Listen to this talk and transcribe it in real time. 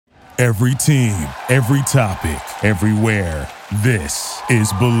Every team, every topic, everywhere. This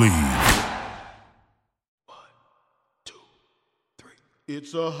is Believe. 1, 2, 3.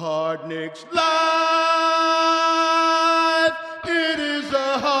 It's a Hard Knicks Live. It is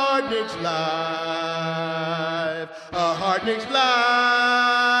a Hard Knicks Live. A Hard Knicks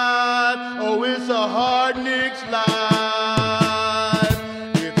Live. Oh, it's a Hard Knicks Live.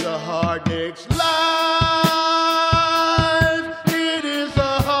 It's a Hard Knicks Live. It is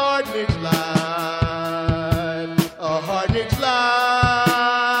a Hard Knicks Live. A Hard Knicks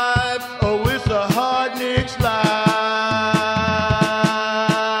Live. Oh, it's a Hard Knicks Live.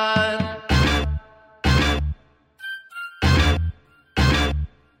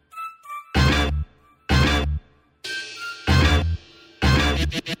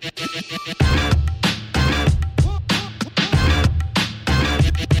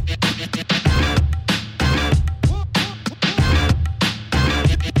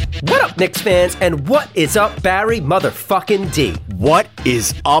 What up, Knicks fans, and what is up, Barry motherfucking D? What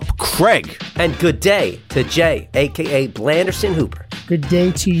is up, Craig? And good day to Jay, a.k.a. Blanderson Hooper. Good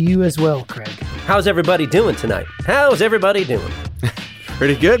day to you as well, Craig. How's everybody doing tonight? How's everybody doing?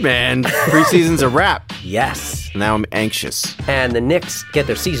 Pretty good, man. Preseason's a wrap. Yes. Now I'm anxious. And the Knicks get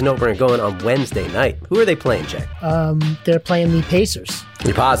their season opener going on Wednesday night. Who are they playing, Jay? They're playing the Pacers.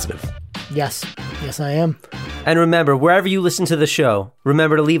 You're positive. Yes. Yes, I am. And remember, wherever you listen to the show,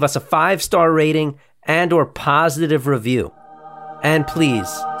 remember to leave us a 5-star rating and or positive review. And please,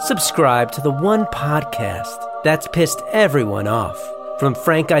 subscribe to the one podcast that's pissed everyone off. From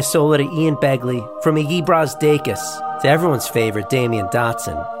Frank Isola to Ian Begley, from Iggy Brasdakis to everyone's favorite Damian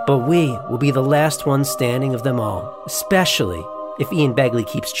Dotson. But we will be the last one standing of them all, especially if Ian Begley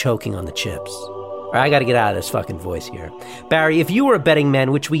keeps choking on the chips. All right, I got to get out of this fucking voice here. Barry, if you were a betting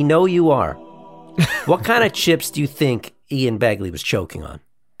man, which we know you are, what kind of chips do you think Ian Begley was choking on?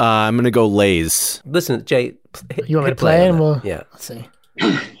 I'm going to go Lay's. Listen, Jay. You want me to play and we'll... Yeah. Let's see.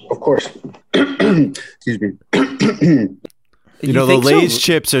 Of course. Excuse me. You know, the Lay's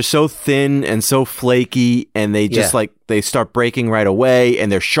chips are so thin and so flaky, and they just they start breaking right away,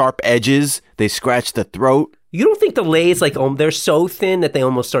 and their sharp edges, they scratch the throat. You don't think the Lay's, they're so thin that they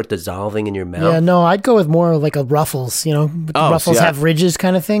almost start dissolving in your mouth? Yeah, no, I'd go with more like a Ruffles, you know? The Ruffles have ridges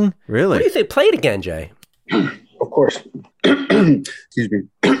kind of thing. Really? What do you think? Play it again, Jay. Of course. Excuse me.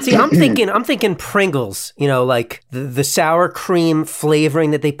 See, I'm thinking Pringles, you know, like the sour cream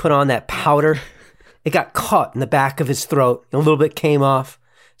flavoring that they put on that powder. It got caught in the back of his throat. A little bit came off,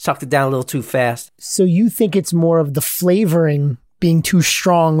 sucked it down a little too fast. So you think it's more of the flavoring being too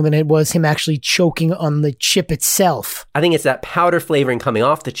strong than it was him actually choking on the chip itself? I think it's that powder flavoring coming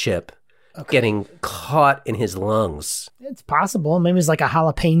off the chip, getting caught in his lungs. It's possible. Maybe it's like a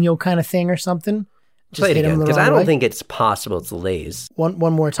jalapeno kind of thing or something. Just play it again, because I don't think it's possible it's Lay's. One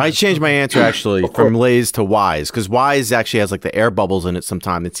more time. I changed my answer, actually, from Lay's to Wise, because Wise actually has like the air bubbles in it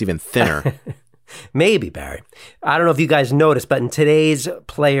sometimes. It's even thinner. Maybe, Barry. I don't know if you guys noticed, but in today's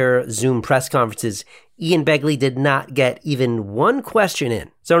player Zoom press conferences, Ian Begley did not get even one question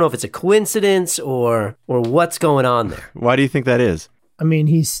in. So I don't know if it's a coincidence or what's going on there. Why do you think that is? I mean,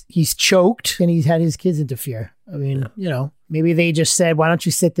 he's choked and he's had his kids interfere. I mean, you know, maybe they just said, why don't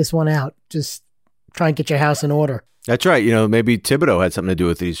you sit this one out? Just try and get your house in order. That's right. You know, maybe Thibodeau had something to do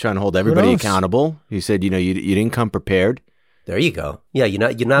with it. He's trying to hold everybody accountable. He said, you know, you didn't come prepared. There you go. Yeah, you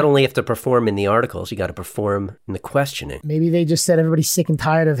not only have to perform in the articles, you got to perform in the questioning. Maybe they just said everybody's sick and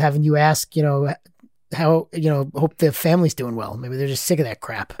tired of having you ask, you know, how, you know, hope the family's doing well. Maybe they're just sick of that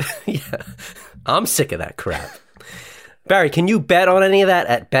crap. Yeah, I'm sick of that crap. Barry, can you bet on any of that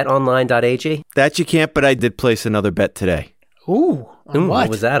at betonline.ag? That you can't, but I did place another bet today. Ooh, what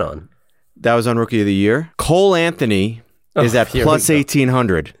was that on? That was on Rookie of the Year. Cole Anthony is at plus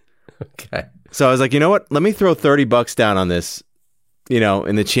 1,800. Okay. So I was like, you know what? Let me throw $30 down on this, you know,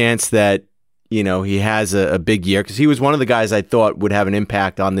 in the chance that, you know, he has a big year, because he was one of the guys I thought would have an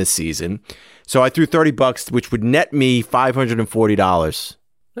impact on this season. So I threw $30, which would net me $540.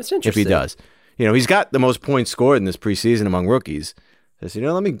 That's interesting. If he does. You know, he's got the most points scored in this preseason among rookies. So I said, you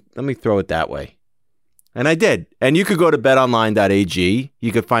know, let me throw it that way. And I did. And you could go to betonline.ag.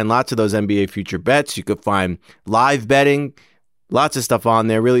 You could find lots of those NBA future bets. You could find live betting. Lots of stuff on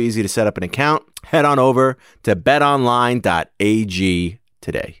there. Really easy to set up an account. Head on over to betonline.ag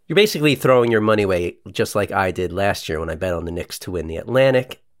today. You're basically throwing your money away just like I did last year when I bet on the Knicks to win the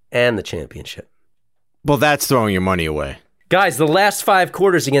Atlantic and the championship. Well, that's throwing your money away. Guys, the last 5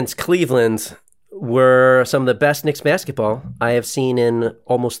 quarters against Cleveland were some of the best Knicks basketball I have seen in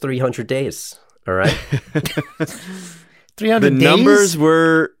almost 300 days. All right? 300 the days? numbers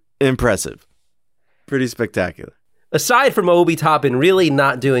were impressive. Pretty spectacular. Aside from Obi Toppin really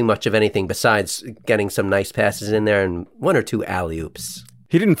not doing much of anything besides getting some nice passes in there and one or two alley-oops.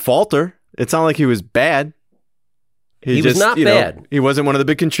 He didn't falter. It's not like he was bad. He was not bad. He wasn't one of the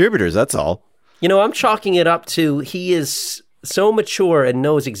big contributors, that's all. You know, I'm chalking it up to he is so mature and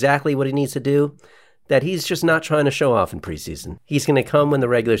knows exactly what he needs to do that he's just not trying to show off in preseason. He's going to come when the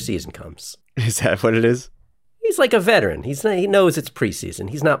regular season comes. Is that what it is? He's like a veteran. He knows it's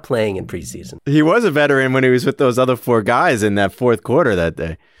preseason. He's not playing in preseason. He was a veteran when he was with those other four guys in that fourth quarter that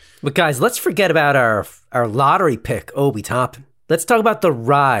day. But guys, let's forget about our lottery pick, Obi Toppin. Let's talk about the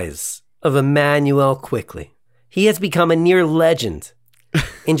rise of Immanuel Quickley. He has become a near legend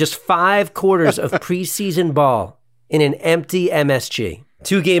in just 5 quarters of preseason ball in an empty MSG.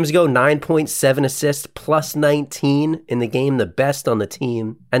 2 games ago, 9.7 assists plus 19 in the game, the best on the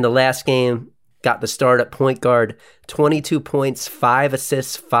team. And the last game, got the start at point guard, 22 points, 5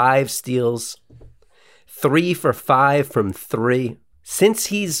 assists, 5 steals, 3 for 5 from 3. Since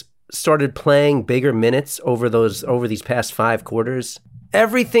he's started playing bigger minutes over these past 5 quarters,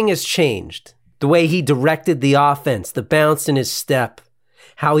 everything has changed. The way he directed the offense, the bounce in his step,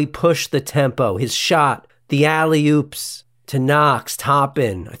 how he pushed the tempo, his shot, the alley-oops to Knox,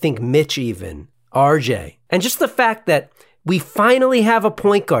 Toppin, I think Mitch even, RJ. And just the fact that we finally have a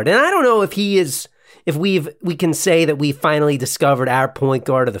point guard. And I don't know if we can say that we finally discovered our point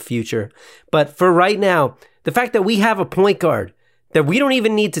guard of the future. But for right now, the fact that we have a point guard that we don't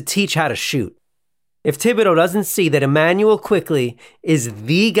even need to teach how to shoot. If Thibodeau doesn't see that Immanuel Quickley is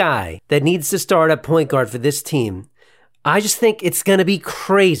the guy that needs to start at point guard for this team, I just think it's going to be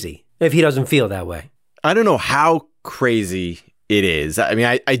crazy if he doesn't feel that way. I don't know how crazy it is. I mean,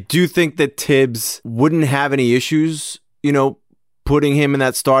 I do think that Tibbs wouldn't have any issues, putting him in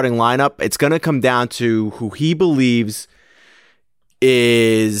that starting lineup. It's going to come down to who he believes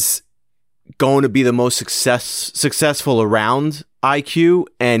is going to be the most successful around IQ,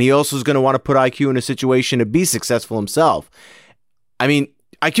 and he also is going to want to put IQ in a situation to be successful himself. I mean,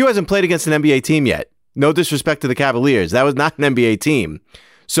 IQ hasn't played against an NBA team yet. No disrespect to the Cavaliers. That was not an NBA team.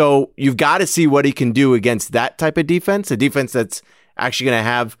 So you've got to see what he can do against that type of defense, a defense that's actually going to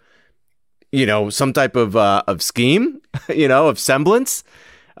have some type of scheme, of semblance.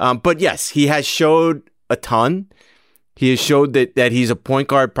 But yes, he has showed a ton. He has showed that he's a point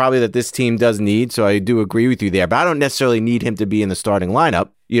guard probably that this team does need. So I do agree with you there. But I don't necessarily need him to be in the starting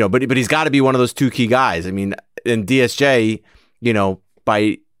lineup, but he's got to be one of those 2 key guys. I mean, in DSJ,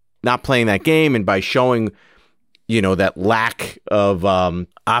 by not playing that game and by showing, that lack of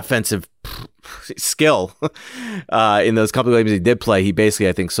offensive skill in those couple of games he did play, he basically,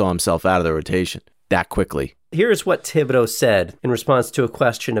 I think, saw himself out of the rotation that quickly. Here's what Thibodeau said in response to a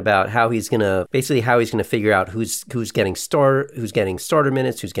question about how he's going to figure out who's getting starter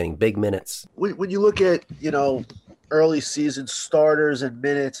minutes, who's getting big minutes. When you look at, early season starters and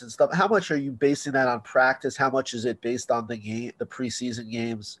minutes and stuff, how much are you basing that on practice? How much is it based on the preseason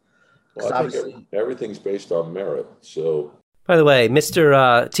games? Well, I think everything's based on merit. So, by the way,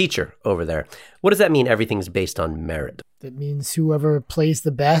 Mr. Teacher over there, what does that mean? Everything's based on merit. That means whoever plays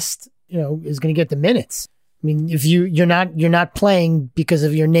the best, is going to get the minutes. I mean, if you're not playing because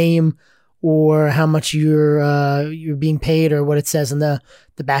of your name or how much you're being paid or what it says on the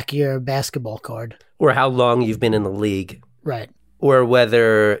back of your basketball card, or how long you've been in the league, right? Or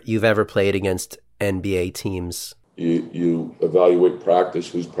whether you've ever played against NBA teams. You evaluate practice,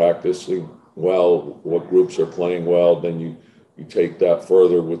 who's practicing well, what groups are playing well. Then you take that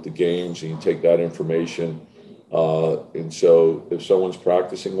further with the games and you take that information. And so if someone's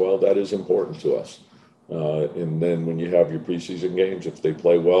practicing well, that is important to us. And then when you have your preseason games, if they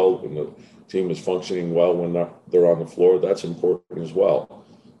play well and the team is functioning well when they're on the floor, that's important as well.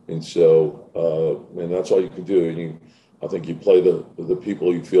 And so, and that's all you can do. I think you play the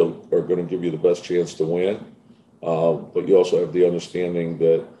people you feel are going to give you the best chance to win. But you also have the understanding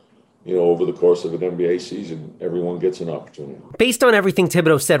that, over the course of an NBA season, everyone gets an opportunity. Based on everything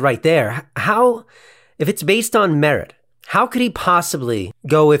Thibodeau said right there, if it's based on merit, how could he possibly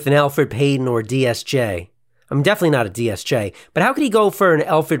go with an Elfrid Payton or DSJ? I'm definitely not a DSJ, but how could he go for an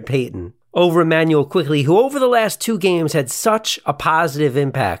Elfrid Payton over Immanuel Quickley, who over the last 2 games had such a positive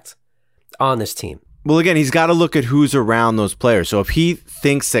impact on this team? Well, again, he's got to look at who's around those players. So if he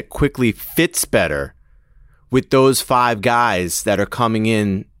thinks that Quickley fits better with those 5 guys that are coming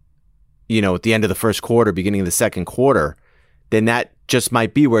in, at the end of the first quarter, beginning of the second quarter, then that just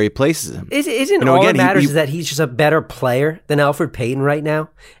might be where he places him. Isn't all that matters is that he's just a better player than Elfrid Payton right now?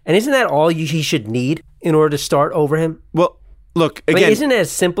 And isn't that all he should need in order to start over him? Well, look, again, isn't it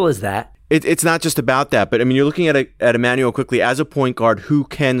as simple as that? It's not just about that, but I mean, you're looking at Immanuel Quickley as a point guard who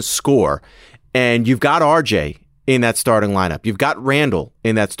can score, and you've got RJ in that starting lineup. You've got Randall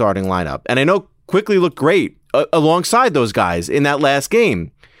in that starting lineup. And I know Quickly looked great alongside those guys in that last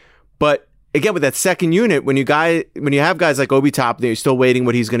game. But again, with that second unit, when you have guys like Obi Toppin, you're still waiting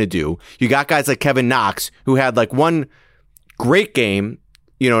what he's going to do. You got guys like Kevin Knox, who had like one great game,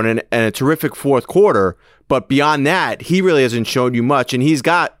 and a terrific fourth quarter. But beyond that, he really hasn't shown you much, and he's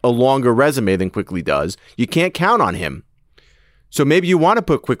got a longer resume than Quickly does. You can't count on him. So maybe you want to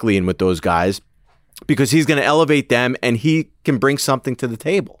put Quickly in with those guys because he's going to elevate them, and he can bring something to the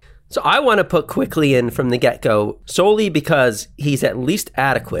table. So I want to put Quickly in from the get-go solely because he's at least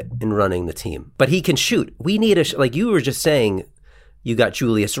adequate in running the team. But he can shoot. We need like you were just saying, you got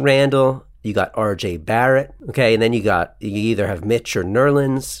Julius Randle, you got RJ Barrett, okay, and then you either have Mitch or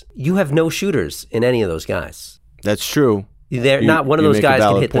Nerlens. You have no shooters in any of those guys. That's true. Not one of those guys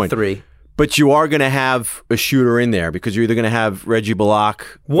can hit the three. But you are going to have a shooter in there because you're either going to have Reggie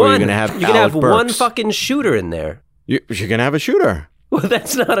Bullock or you're going to have Alec Burks. One fucking shooter in there. You're going to have a shooter. Well,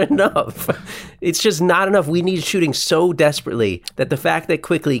 that's not enough. It's just not enough. We need shooting so desperately that the fact that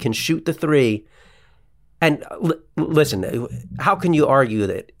Quickly can shoot the three, and listen, how can you argue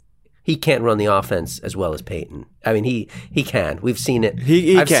that he can't run the offense as well as Payton? I mean, he can. We've seen it.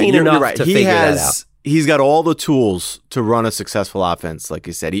 I've seen enough to figure that out. He's got all the tools to run a successful offense, like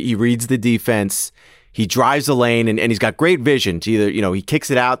you said. He reads the defense. He drives the lane, and he's got great vision to either, he kicks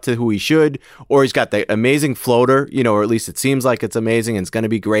it out to who he should, or he's got the amazing floater, or at least it seems like it's amazing and it's going to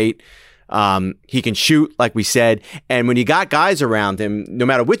be great. He can shoot, like we said. And when you got guys around him, no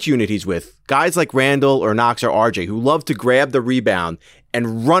matter which unit he's with, guys like Randall or Knox or RJ who love to grab the rebound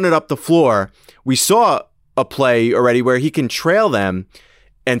and run it up the floor, we saw a play already where he can trail them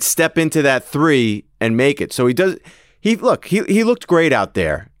and step into that three and make it. So he looked great out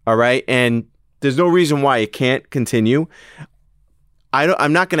there, all right? And there's no reason why it can't continue.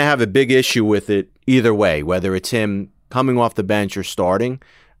 I'm not going to have a big issue with it either way, whether it's him coming off the bench or starting.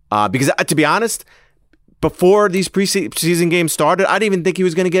 Because to be honest, before these preseason games started, I didn't even think he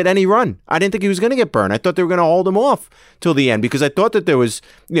was going to get any run. I didn't think he was going to get burned. I thought they were going to hold him off till the end because I thought that there was,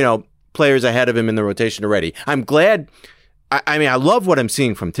 players ahead of him in the rotation already. I'm glad. I mean, I love what I'm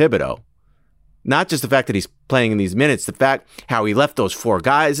seeing from Thibodeau. Not just the fact that he's playing in these minutes, the fact how he left those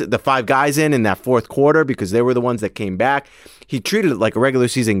the 5 guys in that fourth quarter because they were the ones that came back. He treated it like a regular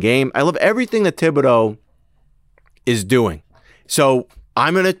season game. I love everything that Thibodeau is doing. So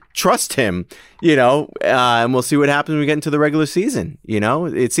I'm going to trust him, and we'll see what happens when we get into the regular season.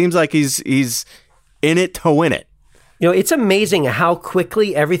 It seems like he's in it to win it. It's amazing how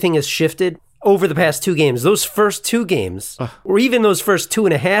quickly everything has shifted over the past 2 games. Those first 2 games, or even those first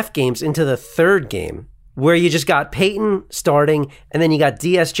 2.5 games into the third game, where you just got Payton starting, and then you got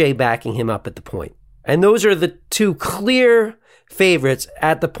DSJ backing him up at the point. And those are the 2 clear favorites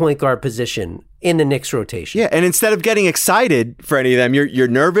at the point guard position in the Knicks rotation. Yeah, and instead of getting excited for any of them, you're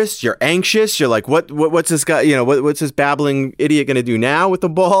nervous, you're anxious, you're like, what's this guy, what's this babbling idiot going to do now with the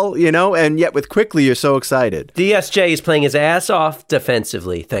ball, and yet with Quickly, you're so excited. DSJ is playing his ass off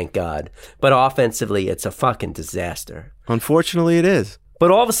defensively, thank God, but offensively, it's a fucking disaster. Unfortunately, it is. But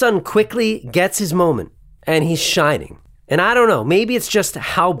all of a sudden, Quickly gets his moment, and he's shining. And I don't know, maybe it's just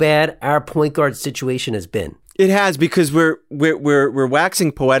how bad our point guard situation has been. It has, because we're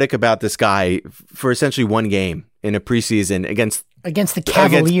waxing poetic about this guy for essentially one game in a preseason against the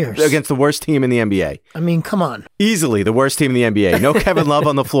Cavaliers, against the worst team in the NBA. I mean, come on, easily the worst team in the NBA. No Kevin Love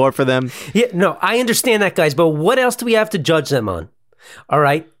on the floor for them. Yeah, no, I understand that, guys, but what else do we have to judge them on? All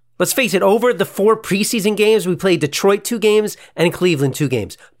right. Let's face it, over the 4 preseason games, we played Detroit 2 games and Cleveland 2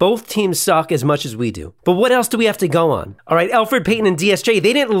 games. Both teams suck as much as we do. But what else do we have to go on? All right, Elfrid Payton and DSJ,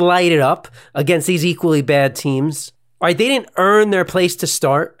 they didn't light it up against these equally bad teams. All right, they didn't earn their place to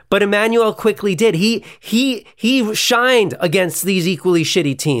start, but Emmanuel Quickly did. He shined against these equally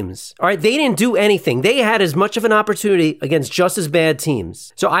shitty teams. All right, they didn't do anything. They had as much of an opportunity against just as bad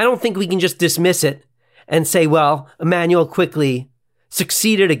teams. So I don't think we can just dismiss it and say, well, Emmanuel Quickly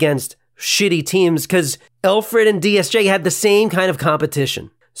succeeded against shitty teams because Elfrid and DSJ had the same kind of competition.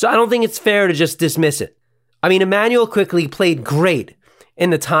 So I don't think it's fair to just dismiss it. I mean, Emmanuel Quickly played great in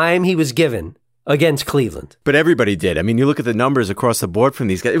the time he was given against Cleveland. But everybody did. I mean, you look at the numbers across the board from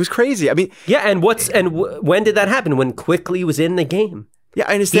these guys. It was crazy. I mean, yeah, and when did that happen? When Quickly was in the game. Yeah,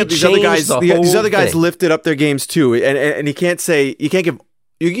 I understand. These other guys lifted up their games too, and you can't give.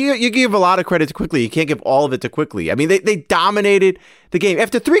 You give a lot of credit to Quickly. You can't give all of it to Quickly. I mean, they dominated the game.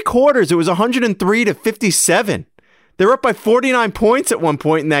 After 3 quarters, it was 103-57. They were up by 49 points at one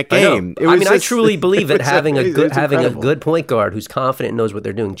point in that game. I truly believe that having a good point guard who's confident and knows what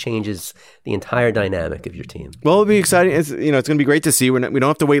they're doing changes the entire dynamic of your team. Well, it'll be exciting. It's going to be great to see. We don't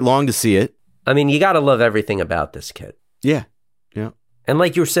have to wait long to see it. I mean, you got to love everything about this kid. Yeah. Yeah. And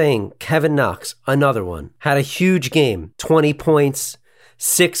like you were saying, Kevin Knox, another one, had a huge game, 20 points,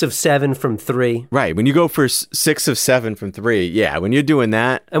 6 of 7 from 3. Right. When you go for 6 of 7 from 3, yeah, when you're doing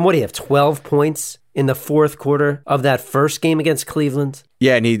that. And what do you have, 12 points in the fourth quarter of that first game against Cleveland?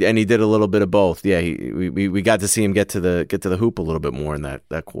 Yeah, and he did a little bit of both. Yeah, we got to see him get to the hoop a little bit more in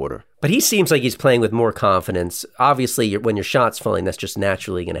that quarter. But he seems like he's playing with more confidence. Obviously, when your shot's falling, that's just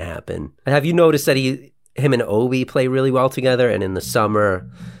naturally going to happen. And have you noticed that him and Obi play really well together? And in the summer,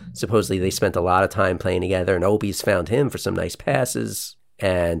 supposedly they spent a lot of time playing together, and Obi's found him for some nice passes.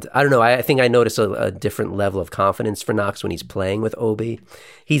 And I don't know, I think I noticed a different level of confidence for Knox when he's playing with Obi.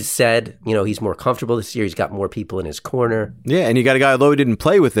 He's said, he's more comfortable this year. He's got more people in his corner. Yeah, and you got a guy, although he didn't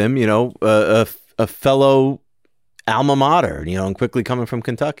play with him, a fellow alma mater, and quickly coming from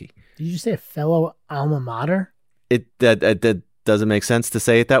Kentucky. Did you say a fellow alma mater? That doesn't make sense to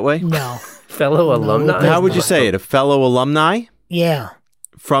say it that way? No. Fellow alumni? How would you say it? A fellow alumni? Yeah.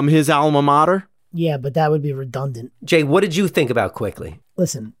 From his alma mater? Yeah, but that would be redundant. Jay, what did you think about Quickly?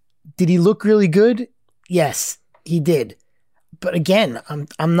 Listen, did he look really good? Yes, he did. But again,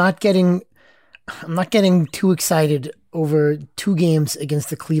 I'm not getting too excited over 2 games against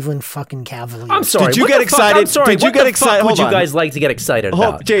the Cleveland fucking Cavaliers. I'm sorry. Did you what get the fuck? excited? I'm sorry. Did you what get the excited? fuck would Hold you on. guys like to get excited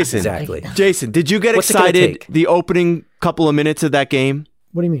about? Jason. Exactly. Jason, did you get What's it gonna excited take? the opening couple of minutes of that game?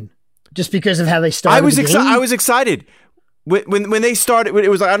 What do you mean? Just because of how they started? I was the game? I was excited. When they started, it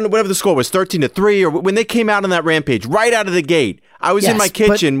was, I don't know, whatever the score was, 13-3, or when they came out on that rampage, right out of the gate. I was in my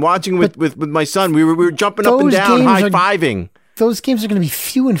kitchen watching with my son. We were jumping up and down, high-fiving. Those games are going to be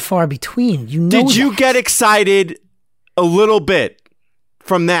few and far between. Did you get excited a little bit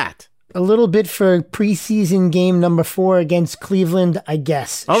from that? A little bit for preseason game number 4 against Cleveland, I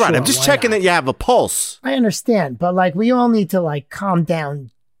guess. All right, sure, I'm just checking that you have a pulse. I understand, but we all need to calm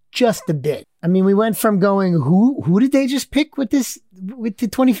down just a bit. I mean, we went from going, who did they just pick with the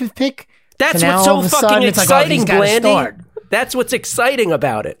 25th pick? That's what's so fucking exciting, Blandy. That's what's exciting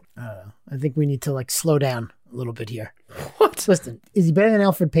about it. I think we need to slow down a little bit here. What? Listen, is he better than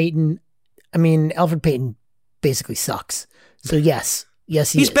Elfrid Payton? I mean, Elfrid Payton basically sucks. So yes,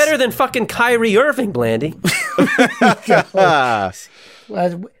 he's better than fucking Kyrie Irving, Blandy.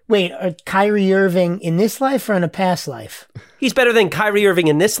 Wait, Kyrie Irving in this life or in a past life? He's better than Kyrie Irving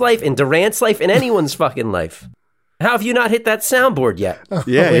in this life, in Durant's life, in anyone's fucking life. How have you not hit that soundboard yet?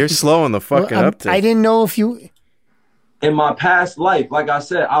 Yeah, you're slowing the fucking uptick. I didn't know if you... In my past life, like I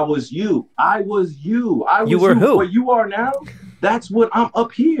said, I was you. I was you. You were who? What you are now, that's what I'm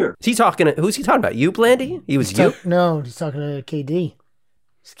up here. Who's he talking about? You, Blandy? He was you? No, he's talking to KD.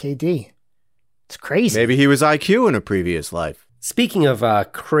 It's KD. It's crazy. Maybe he was IQ in a previous life. Speaking of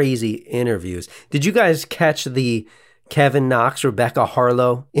crazy interviews, did you guys catch the Kevin Knox, Rebecca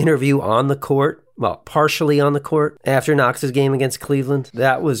Harlow interview on the court? Well, partially on the court after Knox's game against Cleveland.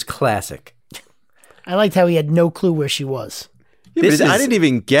 That was classic. I liked how he had no clue where she was. Yeah, I didn't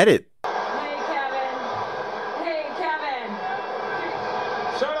even get it. Hey, Kevin.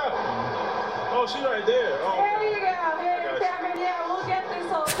 Shut up. Oh, she's right there. Oh, There you go. Hey, Kevin. Yeah, we'll get this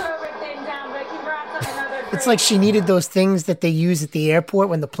whole COVID thing down, but congrats on another It's like she needed those things that they use at the airport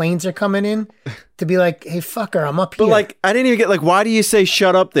when the planes are coming in to be like, hey, fucker, I'm up here. But I didn't even get, why do you say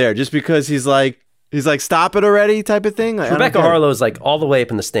shut up there? Just because he's like, stop it already type of thing? Rebecca Harlow's all the way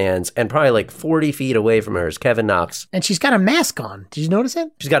up in the stands, and probably 40 feet away from her is Kevin Knox. And she's got a mask on. Did you notice it?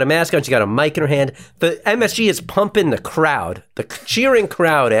 She's got a mask on. She's got a mic in her hand. The MSG is pumping the crowd, the cheering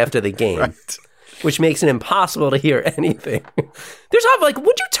crowd after the game, right, which makes it impossible to hear anything. There's would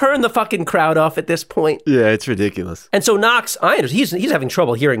you turn the fucking crowd off at this point? Yeah, it's ridiculous. And so Knox, he's having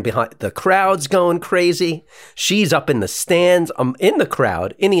trouble hearing behind. The crowd's going crazy. She's up in the stands, in the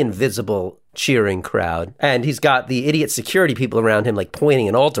crowd, in the invisible cheering crowd. And he's got the idiot security people around him pointing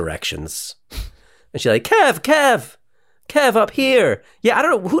in all directions. And she's like, Kev, up here. Yeah, I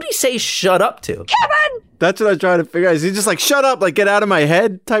don't know. Who do you say shut up to? Kevin! That's what I was trying to figure out. Is he just shut up, get out of my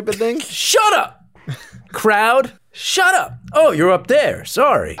head type of thing? Shut up! Crowd, shut up. Oh, you're up there.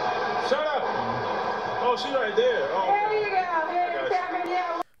 Sorry. shut up. Oh, she's right there. Oh, There you go. Hey, Kevin.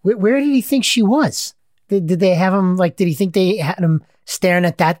 Yeah. Where did he think she was? Did they have him, did he think they had him staring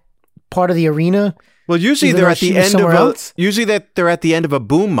at that part of the arena? Well, usually they're at the end of they're at the end of a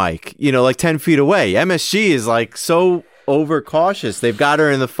boom mic, 10 feet away. MSG is so overcautious. They've got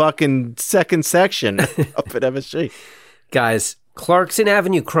her in the fucking second section up at MSG. Guys, Clarkson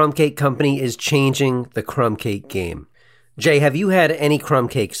Avenue Crumb Cake Company is changing the crumb cake game. Jay, have you had any crumb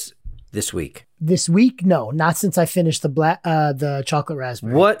cakes this week? This week? No, not since I finished the chocolate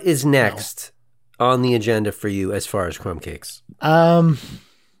raspberry. What is next on the agenda for you as far as crumb cakes?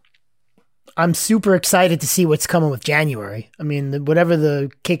 I'm super excited to see what's coming with January. I mean, whatever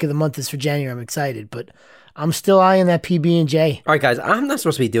the cake of the month is for January, I'm excited, but I'm still eyeing that PB&J. All right, guys, I'm not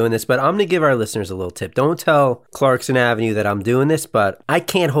supposed to be doing this, but I'm going to give our listeners a little tip. Don't tell Clarkson Avenue that I'm doing this, but I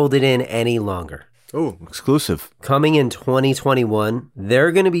can't hold it in any longer. Oh, exclusive. Coming in 2021,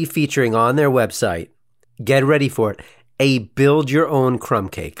 they're going to be featuring on their website, get ready for it, a build-your-own crumb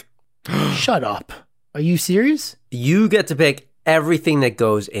cake. Shut up. Are you serious? You get to pick everything that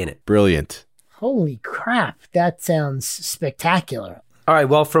goes in it. Brilliant. Holy crap. That sounds spectacular. All right,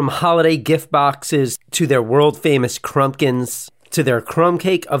 well, from holiday gift boxes to their world-famous Crumpkins to their Crumb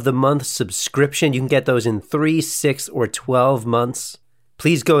Cake of the Month subscription, you can get those in 3, 6, or 12 months.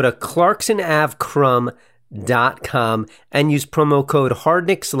 Please go to ClarksonAveCrumb.com and use promo code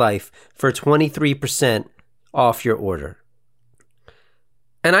HardnicksLife for 23% off your order.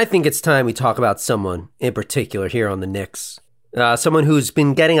 And I think it's time we talk about someone in particular here on the Knicks. Someone who's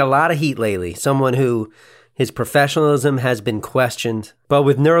been getting a lot of heat lately. Someone who his professionalism has been questioned. But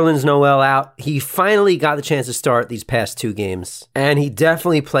with Nerlens Noel out, he finally got the chance to start these past 2 games. And he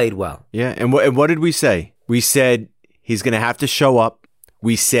definitely played well. Yeah, and what did we say? We said he's going to have to show up.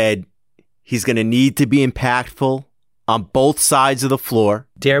 We said he's going to need to be impactful on both sides of the floor.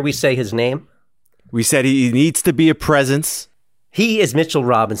 Dare we say his name? We said he needs to be a presence. He is Mitchell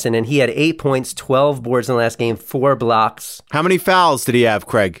Robinson, and he had 8 points, 12 boards in the last game, 4 blocks. How many fouls did he have,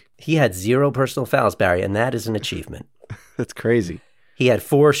 Craig? He had 0 personal fouls, Barry, and that is an achievement. That's crazy. He had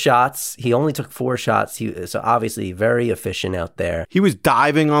 4 shots. He only took 4 shots. So obviously very efficient out there. He was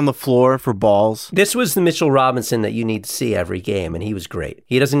diving on the floor for balls. This was the Mitchell Robinson that you need to see every game, and he was great.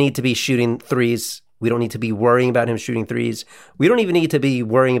 He doesn't need to be shooting threes. We don't need to be worrying about him shooting threes. We don't even need to be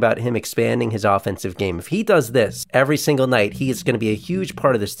worrying about him expanding his offensive game. If he does this every single night, he is going to be a huge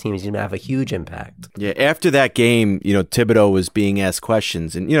part of this team. He's going to have a huge impact. Yeah, after that game, Thibodeau was being asked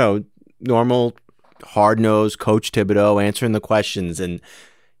questions, and, normal hard-nosed Coach Thibodeau answering the questions. And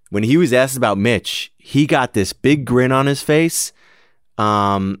when he was asked about Mitch, he got this big grin on his face.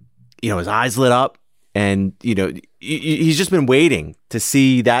 His eyes lit up, and, he's just been waiting to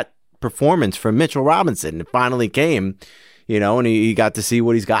see that performance from Mitchell Robinson. It finally came, and he got to see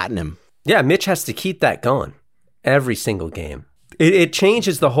what he's got in him. Yeah, Mitch has to keep that going every single game. It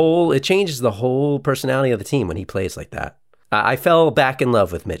changes the whole personality of the team when he plays like that. I fell back in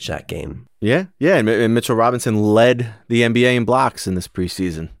love with Mitch that game. Yeah, and Mitchell Robinson led the NBA in blocks in this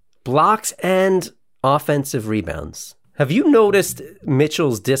preseason. Blocks and offensive rebounds. Have you noticed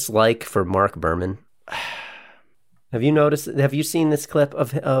Mitchell's dislike for Mark Berman? Have you seen this clip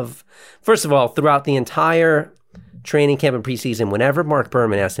of first of all, throughout the entire training camp and preseason, whenever Mark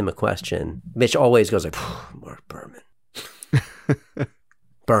Berman asked him a question, Mitch always goes like, Mark Berman.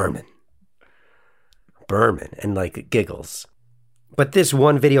 Berman, and like giggles. But this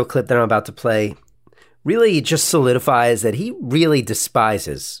one video clip that I'm about to play really just solidifies that he really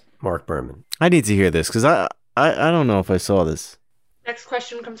despises Mark Berman. I need to hear this because I don't know if I saw this. Next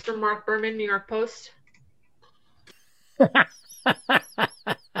question comes from Mark Berman, New York Post.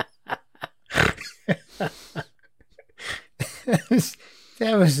 That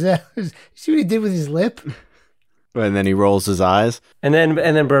was see what he did with his lip? And then he rolls his eyes. And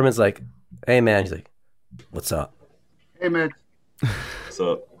then Berman's like, hey man, he's like, what's up? Hey man. What's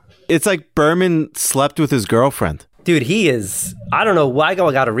up? It's like Berman slept with his girlfriend. Dude, he is, I don't know why I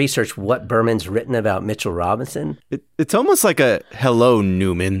got to research what Berman's written about Mitchell Robinson. It's almost like a hello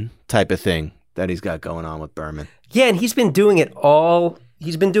Newman type of thing that he's got going on with Berman. Yeah, and he's been doing it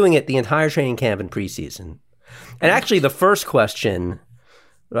the entire training camp and preseason. And actually, the first question,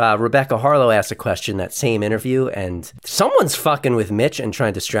 Rebecca Harlow asked a question that same interview, and someone's fucking with Mitch and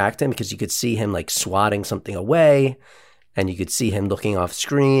trying to distract him because you could see him like swatting something away, and you could see him looking off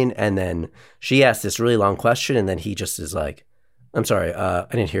screen. And then she asked this really long question, and then he just is like, I'm sorry, I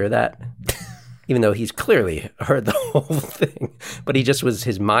didn't hear that. Even though he's clearly heard the whole thing, but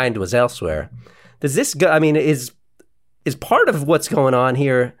his mind was elsewhere. Does this go, I mean, is part of what's going on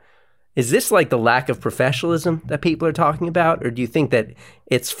here, is this like the lack of professionalism that people are talking about? Or do you think that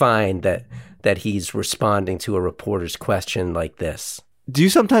it's fine that he's responding to a reporter's question like this? Do you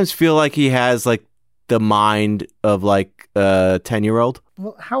sometimes feel like he has like the mind of like a 10-year-old?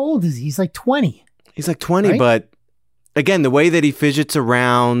 Well, how old is he? He's like 20. He's like 20, right? But again, the way that he fidgets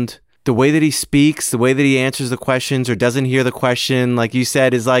around, the way that he speaks, the way that he answers the questions or doesn't hear the question, like you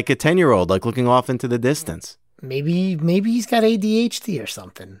said, is like a 10-year-old, like looking off into the distance. Maybe he's got ADHD or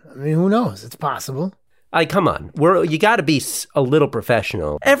something. I mean, who knows? It's possible. Come on. You got to be a little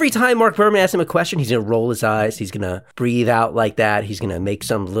professional. Every time Mark Berman asks him a question, he's going to roll his eyes. He's going to breathe out like that. He's going to make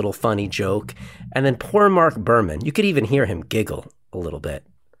some little funny joke. And then poor Mark Berman, you could even hear him giggle a little bit.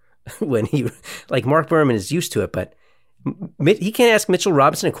 when Mark Berman is used to it, but he can't ask Mitchell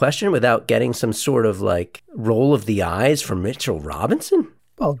Robinson a question without getting some sort of roll of the eyes from Mitchell Robinson.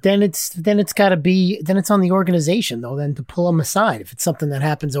 Well, then it's got to be, then it's on the organization though, then to pull him aside. If it's something that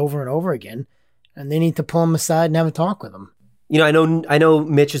happens over and over again, and they need to pull him aside and have a talk with him. I know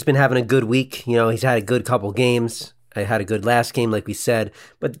Mitch has been having a good week. He's had a good couple games. I had a good last game, like we said,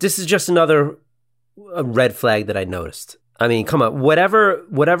 but this is just another red flag that I noticed. I mean, come on,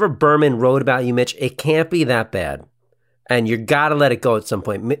 whatever Berman wrote about you, Mitch, it can't be that bad. And you got to let it go at some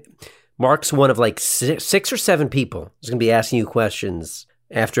point. Mark's one of 6 or 7 people who's going to be asking you questions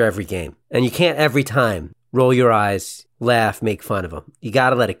after every game. And you can't every time roll your eyes, laugh, make fun of him. You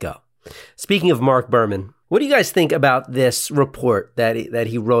got to let it go. Speaking of Mark Berman, what do you guys think about this report that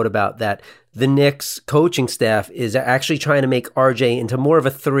he wrote about that the Knicks coaching staff is actually trying to make RJ into more of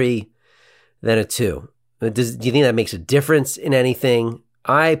a 3 than a 2? Do you think that makes a difference in anything?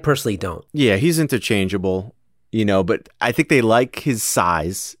 I personally don't. Yeah, he's interchangeable, but I think they like his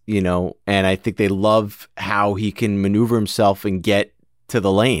size, and I think they love how he can maneuver himself and get to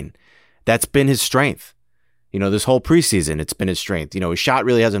the lane. That's been his strength. This whole preseason, it's been his strength. His shot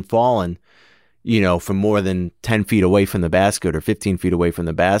really hasn't fallen, from more than 10 feet away from the basket or 15 feet away from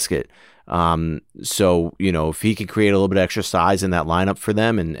the basket. So, if he can create a little bit of extra size in that lineup for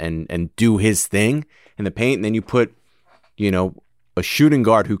them and do his thing in the paint, and then you put, a shooting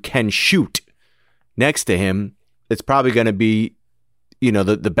guard who can shoot next to him, it's probably going to be,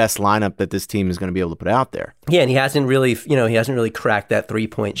 the best lineup that this team is going to be able to put out there. Yeah, and he hasn't really cracked that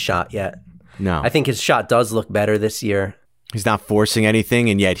 3-point shot yet. No. I think his shot does look better this year. He's not forcing anything,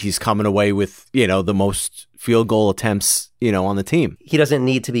 and yet he's coming away with, the most field goal attempts, on the team. He doesn't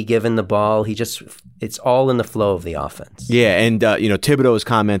need to be given the ball. It's all in the flow of the offense. Yeah, and, Thibodeau has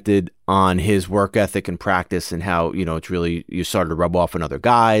commented on his work ethic and practice and how, it's really, you started to rub off on other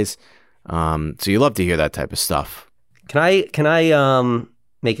guys. So you love to hear that type of stuff. Can I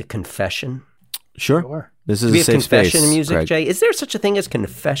make a confession? Sure. This is Do we a have safe confession space, music, Greg. Jay? Is there such a thing as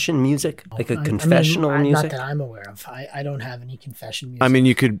confession music? Like a confessional music? Not that I'm aware of. I don't have any confession music. I mean,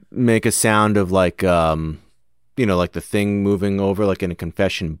 you could make a sound of like the thing moving over, like in a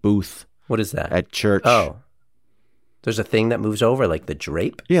confession booth. What is that? At church. Oh. There's a thing that moves over, like the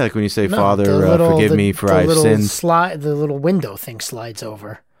drape? Yeah, like when you say, Father, forgive me for I have sinned. The little window thing slides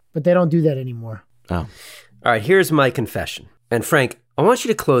over. But they don't do that anymore. Oh. All right, here's my confession. And Frank, I want you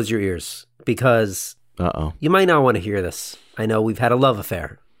to close your ears because you might not want to hear this. I know we've had a love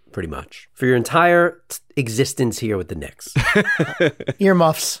affair, pretty much, for your entire existence here with the Knicks.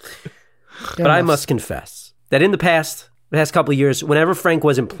 Earmuffs. But I must confess that in the past couple of years, whenever Frank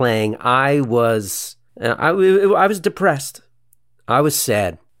wasn't playing, I was depressed. I was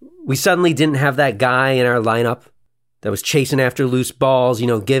sad. We suddenly didn't have that guy in our lineup that was chasing after loose balls,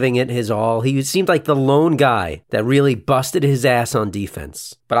 giving it his all. He seemed like the lone guy that really busted his ass on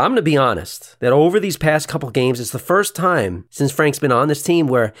defense. But I'm going to be honest that over these past couple games, it's the first time since Frank's been on this team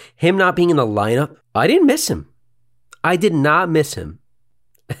where him not being in the lineup, I didn't miss him. I did not miss him.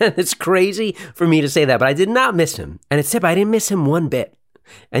 It's crazy for me to say that, but I did not miss him. And except I didn't miss him one bit.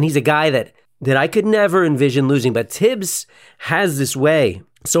 And he's a guy that I could never envision losing. But Tibbs has this way,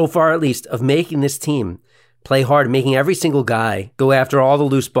 so far at least, of making this team play hard, making every single guy go after all the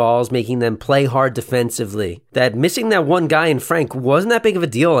loose balls, making them play hard defensively. That missing that one guy in Frank wasn't that big of a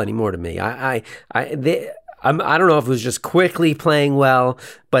deal anymore to me. I don't know if it was just quickly playing well,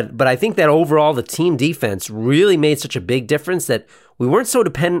 but I think that overall the team defense really made such a big difference that we weren't so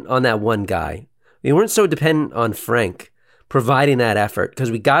dependent on that one guy. We weren't so dependent on Frank providing that effort because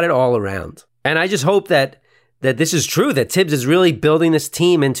we got it all around. And I just hope that this is true, that Tibbs is really building this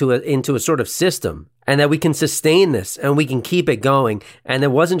team into a sort of system, and that we can sustain this and we can keep it going. And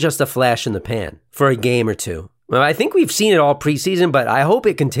it wasn't just a flash in the pan for a game or two. Well, I think we've seen it all preseason, but I hope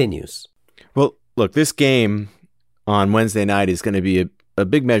it continues. Well, look, this game on Wednesday night is going to be a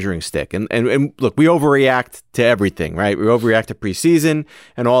big measuring stick. And look, we overreact to everything, right? We overreact to preseason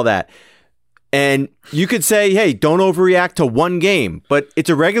and all that. And you could say, hey, don't overreact to one game, but it's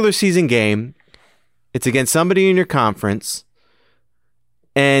a regular season game. It's against somebody in your conference.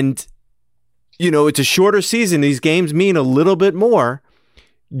 And, it's a shorter season. These games mean a little bit more.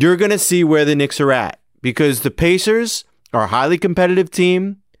 You're going to see where the Knicks are at because the Pacers are a highly competitive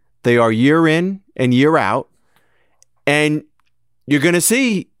team. They are year in and year out. And you're going to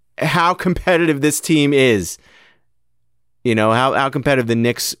see how competitive this team is. How competitive the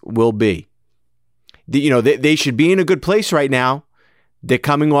Knicks will be. They should be in a good place right now. They're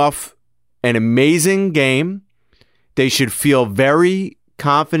coming off an amazing game. They should feel very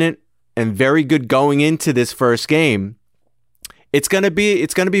confident and very good going into this first game. It's gonna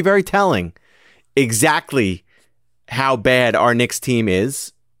be very telling exactly how bad our Knicks team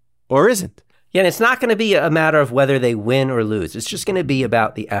is or isn't. Yeah, and it's not going to be a matter of whether they win or lose. It's just going to be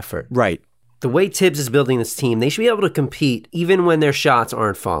about the effort. Right. The way Tibbs is building this team, they should be able to compete even when their shots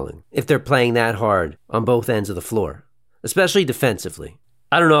aren't falling, if they're playing that hard on both ends of the floor, especially defensively.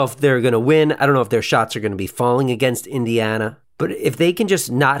 I don't know if they're going to win. I don't know if their shots are going to be falling against Indiana. But if they can just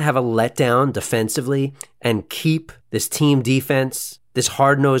not have a letdown defensively and keep this team defense, this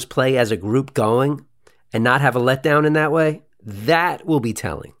hard-nosed play as a group going, and not have a letdown in that way, that will be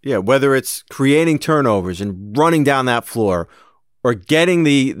telling. Yeah, whether it's creating turnovers and running down that floor or getting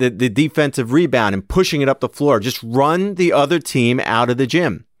the defensive rebound and pushing it up the floor, just run the other team out of the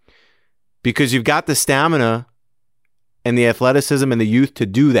gym. Because you've got the stamina and the athleticism and the youth to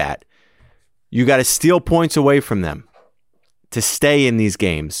do that. You got to steal points away from them to stay in these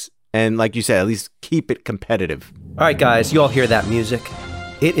games. And like you said, at least keep it competitive. All right, guys, you all hear that music?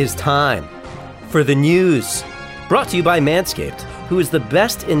 It is time for the news. Brought to you by Manscaped, who is the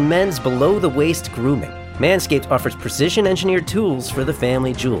best in men's below-the-waist grooming. Manscaped offers precision-engineered tools for the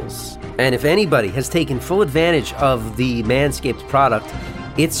family jewels. And if anybody has taken full advantage of the Manscaped product,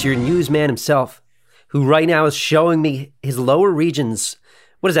 it's your newsman himself, who right now is showing me his lower regions.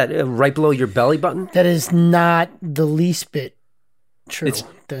 What is that, right below your belly button? That is not the least bit true.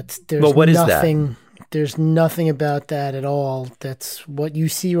 What is that? There's nothing about that at all. That's what you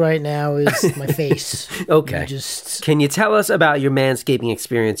see right now is my face. Okay. Can you tell us about your manscaping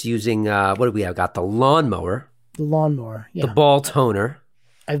experience using, what do we have? Got the lawnmower. The lawnmower, yeah. The ball toner.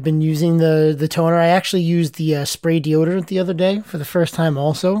 I've been using the toner. I actually used the spray deodorant the other day for the first time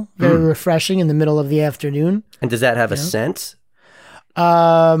also. Very refreshing in the middle of the afternoon. And does that have a scent?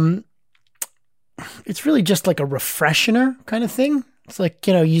 It's really just like a refreshener kind of thing. It's like,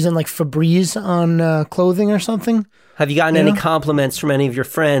 using like Febreze on clothing or something. Have you gotten any compliments from any of your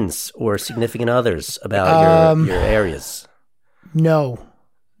friends or significant others about your areas? No.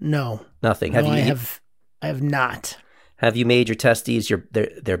 Nothing. I have not. Have you made your testes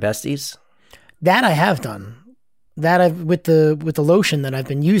their besties? That I have done. That with the lotion that I've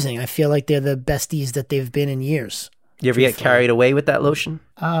been using, I feel like they're the besties that they've been in years. You ever get carried away with that lotion?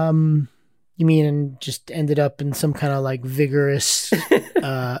 You mean and just ended up in some kind of like vigorous?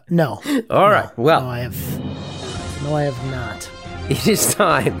 No. All right. Well, no, I have not. It is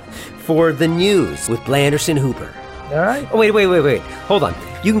time for the news with Blanderson Hooper. All right. Oh, wait. Hold on.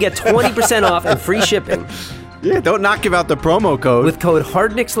 You can get 20% off and free shipping. Yeah, don't not give out the promo code. With code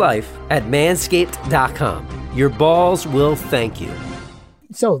HardKnicksLife at manscaped.com. Your balls will thank you.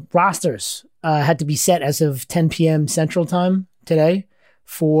 So rosters had to be set as of 10 p.m. Central Time today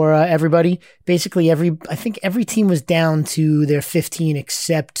for everybody. Basically, I think every team was down to their 15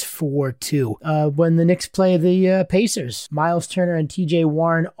 except for 2. When the Knicks play the Pacers, Miles Turner and TJ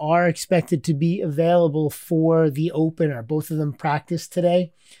Warren are expected to be available for the opener. Both of them practiced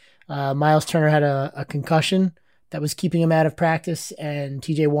today. Miles Turner had a concussion that was keeping him out of practice, and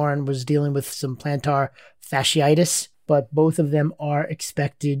TJ Warren was dealing with some plantar fasciitis, but both of them are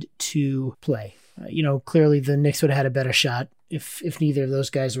expected to play. Clearly the Knicks would have had a better shot if neither of those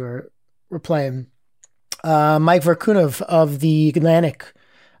guys were playing. Mike Vorkunov of The Atlantic,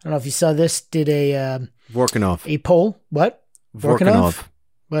 I don't know if you saw this, did a poll. What? Vorkunov?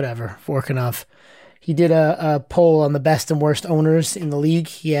 Whatever, Vorkunov. He did a poll on the best and worst owners in the league.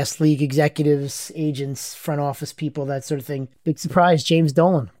 He asked league executives, agents, front office people, that sort of thing. Big surprise, James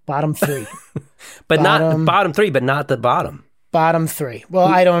Dolan, bottom 3. Not bottom 3, but not the bottom. Bottom 3.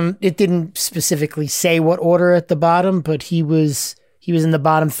 Well, it didn't specifically say what order at the bottom, but he was in the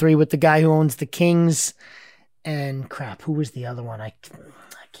bottom 3 with the guy who owns the Kings and who was the other one? I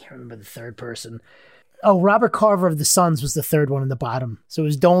can't remember the third person. Oh, Robert Carver of the Suns was the third one in the bottom. So it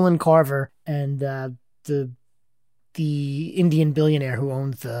was Dolan, Carver, and the Indian billionaire who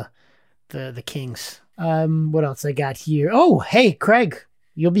owned the Kings. What else I got here? Oh, hey, Craig,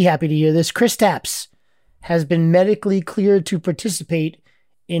 you'll be happy to hear this. Kristaps has been medically cleared to participate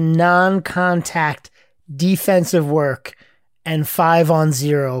in non-contact defensive work and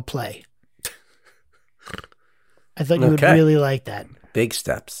 5-on-0 play. I thought you would really like that. Big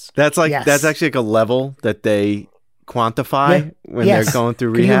steps. That's actually like a level that they quantify when they're going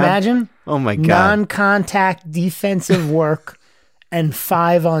through rehab. Can you imagine? Oh my God. Non-contact defensive work and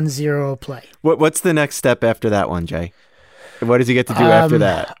 5-on-0 play. What's the next step after that one, Jay? What does he get to do after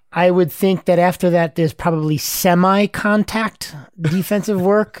that? I would think that after that, there's probably semi-contact defensive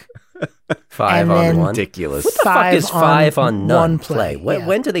work. 5-on-1. Ridiculous. What the fuck is 5-on-none play?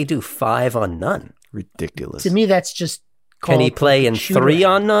 When do they do 5-on-none? Ridiculous. To me, that's just Can he play in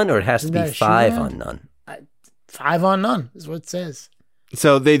 3-on-none, or it has to be 5-on-none? 5 on none is what it says.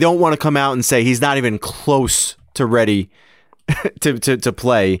 So they don't want to come out and say he's not even close to ready to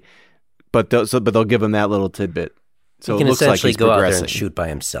play, but they'll give him that little tidbit. So he can it looks like essentially he's go out there progressing. and shoot by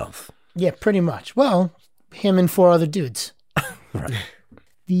himself. Yeah, pretty much. Well, him and 4 other dudes. Right.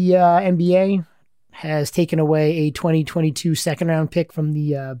 The NBA has taken away a 2022 second-round pick from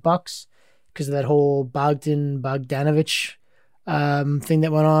the Bucks because of that whole Bogdanovich thing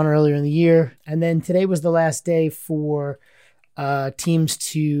that went on earlier in the year. And then today was the last day for teams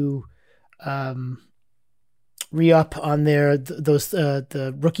to re-up on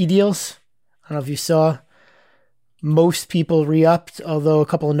the rookie deals. I don't know if you saw. Most people re-upped, although a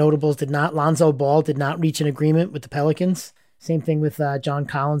couple of notables did not. Lonzo Ball did not reach an agreement with the Pelicans. Same thing with John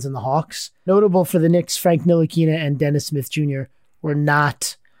Collins and the Hawks. Notable for the Knicks, Frank Ntilikina and Dennis Smith Jr. did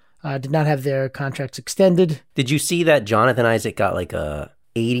not have their contracts extended. Did you see that Jonathan Isaac got like a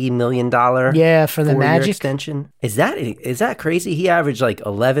 $80 million from the Magic extension? Is that crazy? He averaged like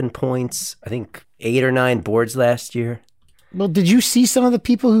 11 points, I think 8 or 9 boards last year. Well, did you see some of the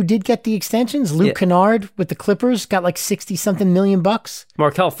people who did get the extensions? Luke Kennard with the Clippers got like 60-something million bucks.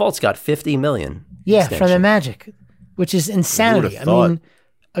 Markelle Fultz got $50 million. Yeah, from the Magic, which is insanity. I mean,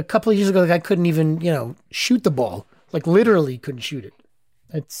 a couple of years ago, the guy couldn't even, shoot the ball. Like literally couldn't shoot it.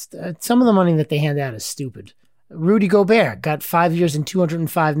 It's some of the money that they hand out is stupid. Rudy Gobert got 5 years and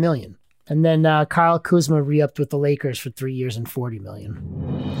 $205 million. And then Kyle Kuzma re-upped with the Lakers for 3 years and $40 million.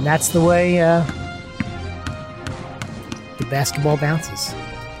 And that's the way the basketball bounces.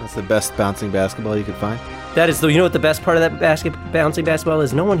 That's the best bouncing basketball you could find. That is, you know what the best part of that bouncing basketball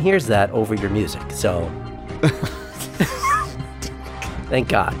is? No one hears that over your music. So, thank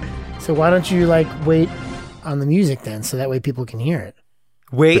God. So why don't you wait on the music then, so that way people can hear it?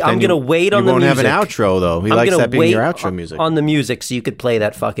 I'm going to wait on the music. You won't have an outro, though. He likes that being your outro music. On the music so you could play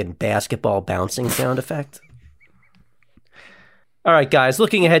that fucking basketball bouncing sound effect. All right, guys,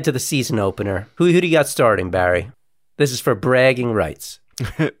 looking ahead to the season opener. Who do you got starting, Barry? This is for bragging rights.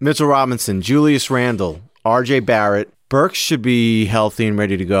 Mitchell Robinson, Julius Randle, R.J. Barrett. Burks should be healthy and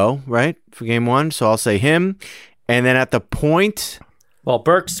ready to go, right, for game 1. So I'll say him. And then at the point... Well,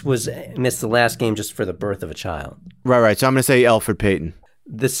 Burks missed the last game just for the birth of a child. Right. So I'm going to say Elfrid Payton.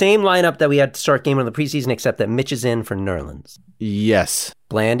 The same lineup that we had to start game 1 of the preseason, except that Mitch is in for Nerlens. Yes.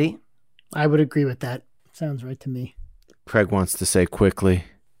 Blandy? I would agree with that. Sounds right to me. Craig wants to say quickly.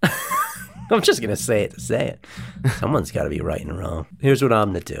 I'm just going to say it to say it. Someone's got to be right and wrong. Here's what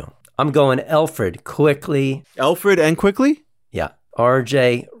I'm going to do. I'm going Elfrid, Quickly. Elfrid and Quickly? Yeah.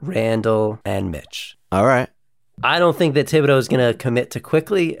 RJ, Randall, and Mitch. All right. I don't think that Thibodeau is going to commit to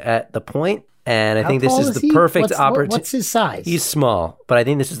Quickly at the point, and I think this is the perfect opportunity. What's his size? He's small, but I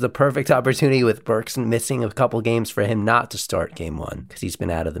think this is the perfect opportunity with Burks missing a couple games for him not to start game 1 because he's been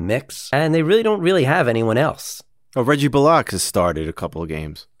out of the mix, and they really don't have anyone else. Oh, Reggie Bullock has started a couple of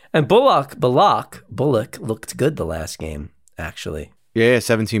games. And Bullock looked good the last game, actually. Yeah,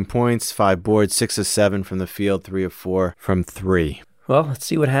 17 points, 5 boards, 6 of 7 from the field, 3 of 4 from 3. Well, let's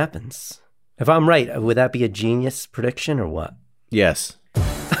see what happens. If I'm right, would that be a genius prediction or what? Yes.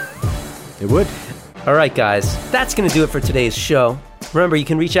 It would. All right, guys. That's going to do it for today's show. Remember, you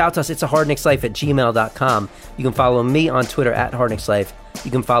can reach out to us. It's ahardknickslife@gmail.com. You can follow me on Twitter @hardknickslife.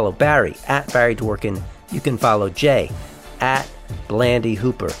 You can follow Barry @Barry Dworkin. You can follow Jay @Blandy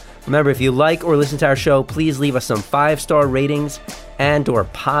Hooper. Remember, if you like or listen to our show, please leave us some 5-star ratings and or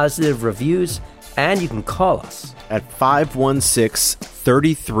positive reviews, and you can call us at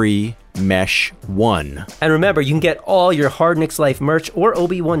 516-33-MESH-1. And remember, you can get all your Hard Knicks Life merch or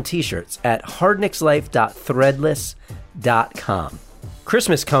OB1 t-shirts at hardknickslife.threadless.com.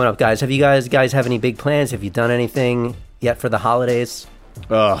 Christmas coming up, guys. Have you guys have any big plans? Have you done anything yet for the holidays?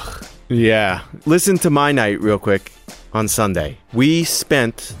 Ugh. Yeah. Listen to my night real quick on Sunday. We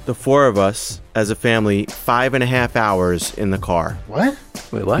spent, the 4 of us, as a family, 5.5 hours in the car. What?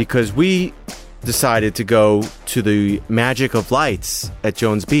 Wait, what? Because we decided to go to the Magic of Lights at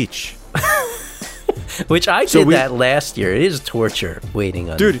Jones Beach. Which I did that last year. It is torture waiting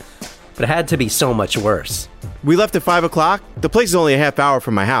on. Dude. But it had to be so much worse. We left at 5 o'clock. The place is only a half hour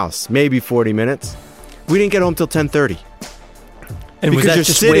from my house, maybe 40 minutes. We didn't get home till 10:30. And was that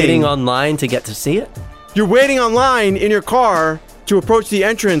just waiting online to get to see it? You're waiting online in your car to approach the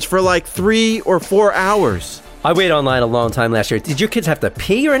entrance for like 3 or 4 hours. I waited online a long time last year. Did your kids have to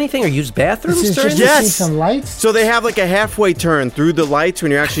pee or anything or use bathrooms during this? Yes. See some lights? So they have like a halfway turn through the lights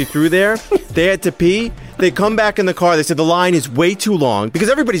when you're actually through there. They had to pee. They come back in the car. They said the line is way too long because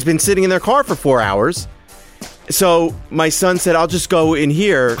everybody's been sitting in their car for 4 hours. So my son said, I'll just go in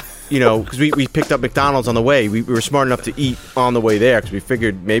here because we picked up McDonald's on the way. We were smart enough to eat on the way there because we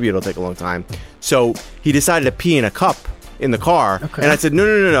figured maybe it'll take a long time. So he decided to pee in a cup in the car. Okay. And I said,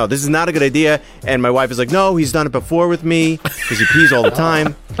 no, this is not a good idea. And my wife is like, no, he's done it before with me because he pees all the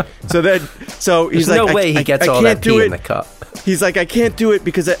time. So he's There's like, no way he gets all that pee in the cup. He's like, I can't do it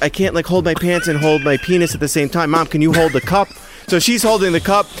because I can't like hold my pants and hold my penis at the same time. Mom, can you hold the cup? So she's holding the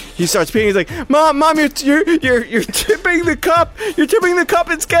cup. He starts peeing. He's like, Mom, you're tipping the cup. You're tipping the cup.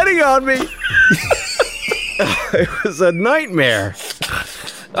 It's getting on me. It was a nightmare.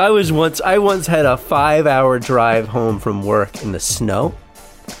 I once had a 5-hour drive home from work in the snow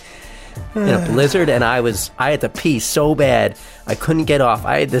in a blizzard, and I had to pee so bad I couldn't get off.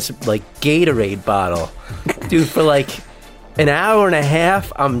 I had this like Gatorade bottle, dude, for like an hour and a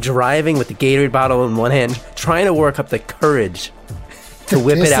half. I'm driving with the Gatorade bottle in one hand, trying to work up the courage to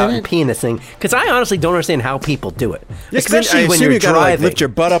whip it out and pee in this thing, because I honestly don't understand how people do it. Especially when you're driving. Gotta, lift your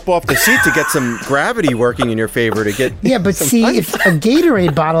butt up off the seat to get some gravity working in your favor to get. Yeah, but see, if a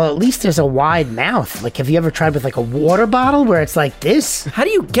Gatorade bottle, at least there's a wide mouth. Like, have you ever tried with like a water bottle where it's like this? How do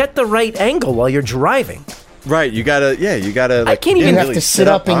you get the right angle while you're driving? Right, you gotta. Like, I can't even have to sit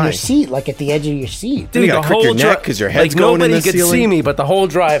up in your seat, like at the edge of your seat. Dude, you gotta crick your neck because your head's going in the ceiling. Nobody could see me, but the whole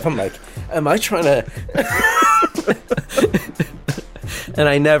drive, I'm like, am I trying to? And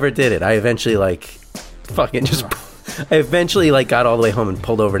I never did it. I eventually I eventually got all the way home and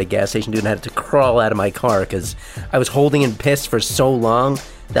pulled over to a gas station, dude, and had to crawl out of my car because I was holding in piss for so long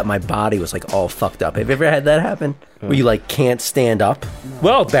that my body was like all fucked up. Have you ever had that happen? Where you like can't stand up?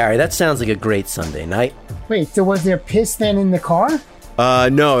 Well, Barry, that sounds like a great Sunday night. Wait, so was there piss then in the car?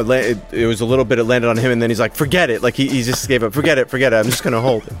 No, it was a little bit. It landed on him, and then he's like, forget it. Like, he just gave up. Forget it. I'm just going to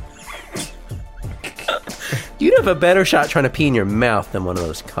hold it. You'd have a better shot trying to pee in your mouth than one of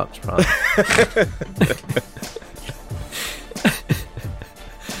those cups, probably.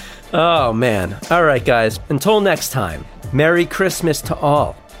 Oh, man. All right, guys. Until next time, Merry Christmas to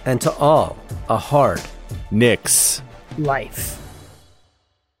all, and to all, a hard Knicks life.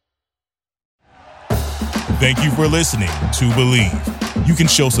 Thank you for listening to Believe. You can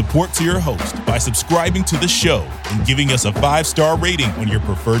show support to your host by subscribing to the show and giving us a 5-star rating on your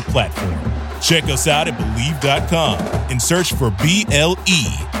preferred platform. Check us out at Believe.com and search for BLEAV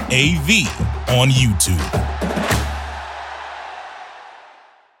on YouTube.